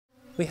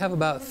We have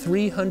about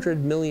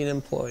 300 million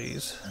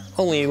employees.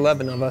 Only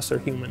 11 of us are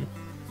human.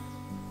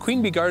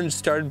 Queen Bee Gardens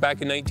started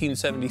back in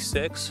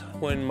 1976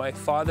 when my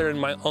father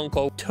and my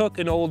uncle took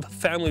an old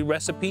family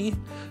recipe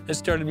and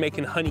started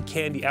making honey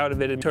candy out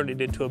of it and turned it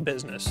into a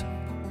business.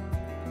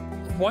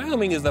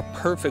 Wyoming is the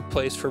perfect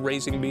place for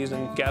raising bees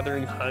and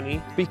gathering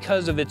honey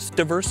because of its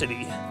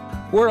diversity.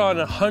 We're on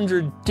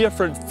 100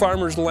 different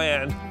farmers'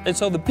 land, and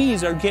so the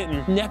bees are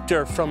getting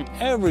nectar from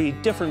every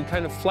different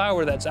kind of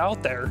flower that's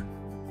out there.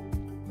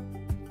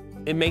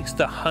 It makes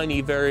the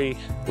honey very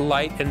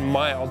light and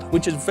mild,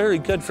 which is very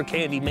good for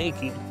candy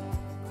making.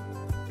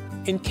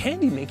 In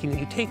candy making,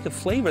 you take a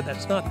flavor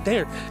that's not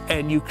there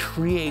and you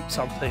create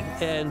something.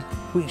 And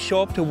we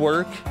show up to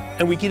work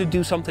and we get to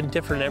do something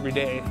different every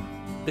day.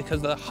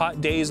 Because of the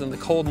hot days and the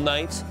cold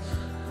nights,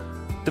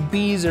 the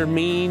bees are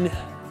mean,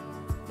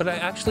 but I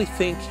actually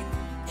think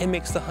it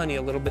makes the honey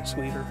a little bit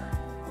sweeter.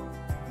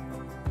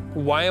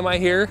 Why am I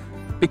here?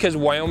 Because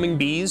Wyoming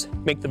bees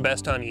make the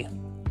best honey.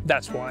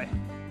 That's why.